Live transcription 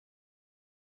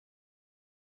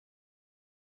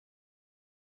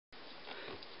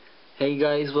Hey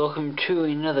guys, welcome to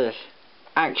another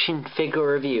action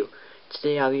figure review.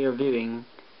 Today I'll be reviewing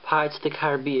Pirates of the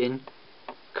Caribbean,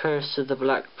 Curse of the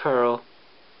Black Pearl,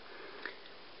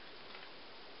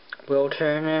 Will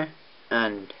Turner,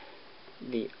 and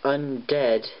the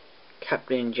Undead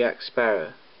Captain Jack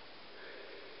Sparrow.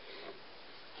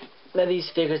 Now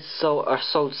these figures are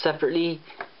sold separately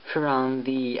for around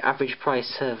the average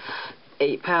price of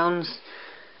 £8.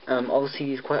 Obviously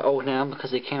these are quite old now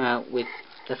because they came out with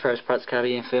the first Pirates of the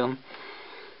Caribbean film,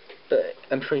 but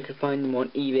I'm sure you could find them on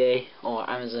eBay or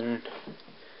Amazon,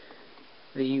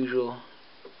 the usual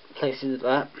places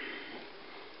like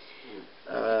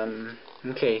that.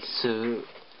 Okay, so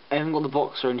I haven't got the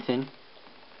box or anything,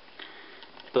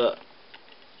 but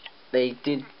they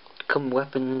did come with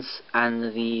weapons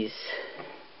and these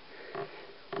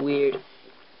weird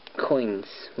coins,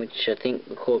 which I think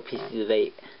were called pieces of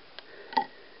 8.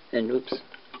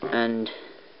 And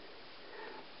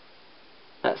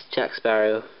that's Jack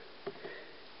Sparrow.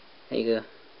 There you go,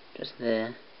 just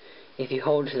there. If you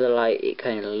hold to the light, it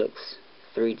kind of looks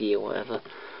 3D or whatever.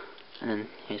 And then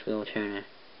here's Will Turner.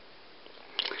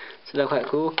 So they're quite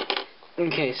cool.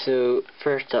 Okay, so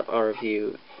first up I'll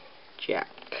review Jack.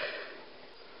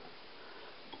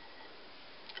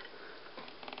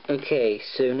 Okay,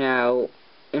 so now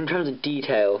in terms of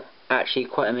detail, actually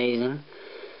quite amazing.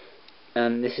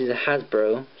 This is a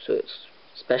Hasbro, so it's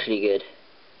especially good.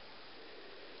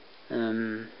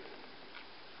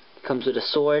 Comes with a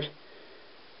sword,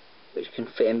 which can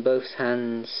fit in both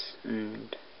hands,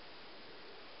 and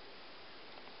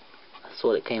that's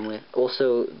what it came with.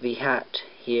 Also, the hat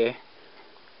here,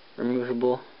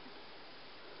 removable.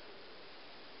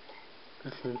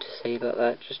 Nothing to say about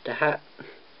that, just a hat.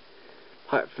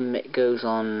 Apart from it goes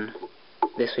on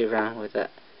this way around with that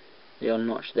little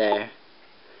notch there,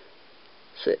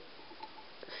 so it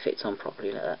fits on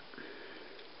properly like that.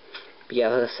 But yeah,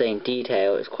 as I was saying,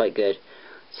 detail is quite good,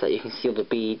 so that you can see all the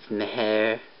beads and the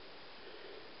hair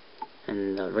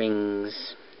and the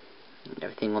rings and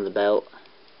everything on the belt.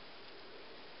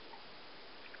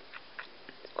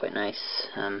 It's quite nice.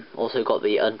 Also got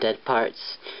the Undead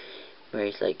parts, where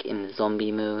he's like in the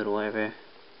zombie mode or whatever.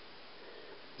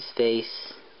 His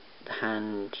face, the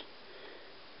hand,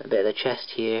 a bit of the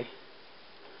chest here,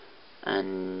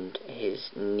 and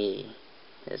his knee.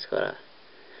 It's got a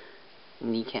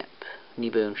kneecap, knee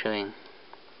bone showing.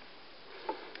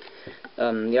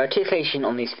 The articulation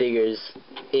on these figures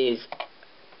is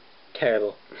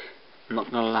terrible, I'm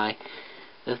not gonna lie.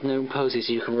 There's no poses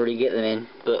you can really get them in,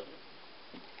 but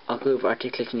I'll go over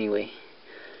articulation anyway.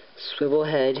 Swivel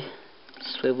head,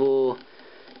 swivel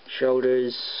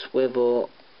shoulders, swivel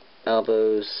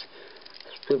elbows,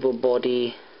 swivel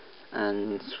body,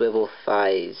 and swivel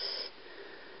thighs,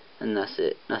 and that's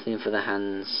it. Nothing for the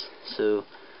hands. So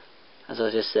as I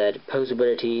just said,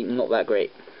 posability not that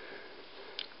great.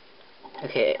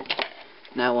 Okay,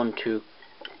 now on to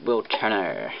Will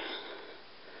Turner.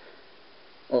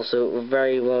 Also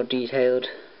very well detailed.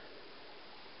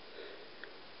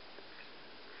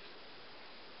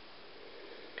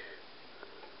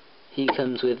 He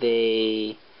comes with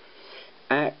a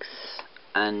axe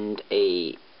and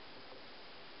a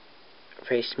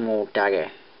very small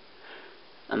dagger.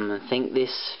 I think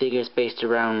this figure is based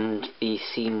around the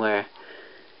scene where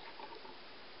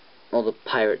all the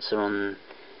pirates are on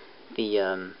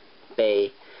the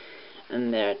bay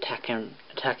and they're attacking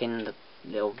the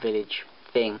little village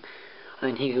thing,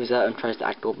 and then he goes out and tries to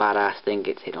act all badass, then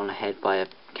gets hit on the head by a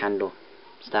candle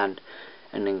stand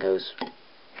and then goes.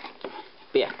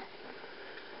 But yeah,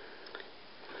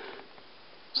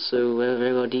 so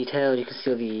very well detailed. You can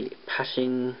see all the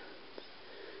patching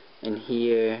in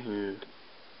here and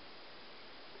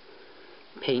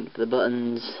paint for the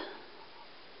buttons.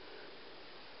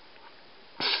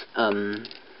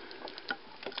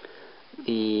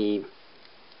 The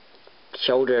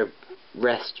shoulder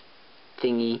rest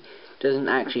thingy doesn't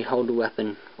actually hold a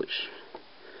weapon, which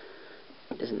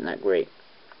isn't that great.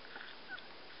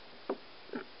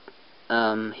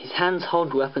 His hands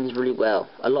hold weapons really well,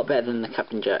 a lot better than the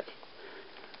Captain Jack.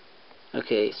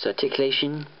 Okay, so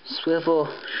articulation, swivel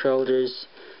shoulders,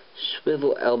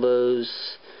 swivel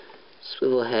elbows,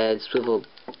 swivel head, swivel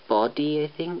body,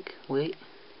 I think. Wait.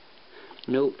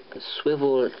 Nope.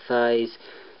 Swivel thighs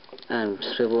and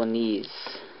swivel knees.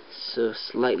 So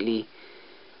slightly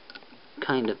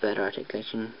kind of better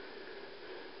articulation.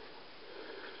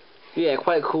 Yeah,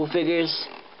 quite cool figures,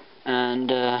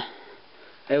 and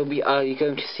I'll be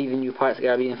going to see the new Pirates of the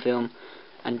Caribbean film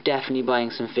and definitely buying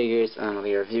some figures, and I'll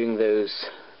be reviewing those.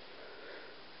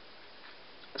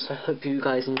 So I hope you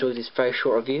guys enjoyed this very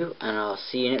short review, and I'll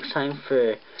see you next time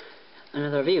for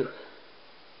another review.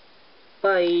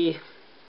 Bye!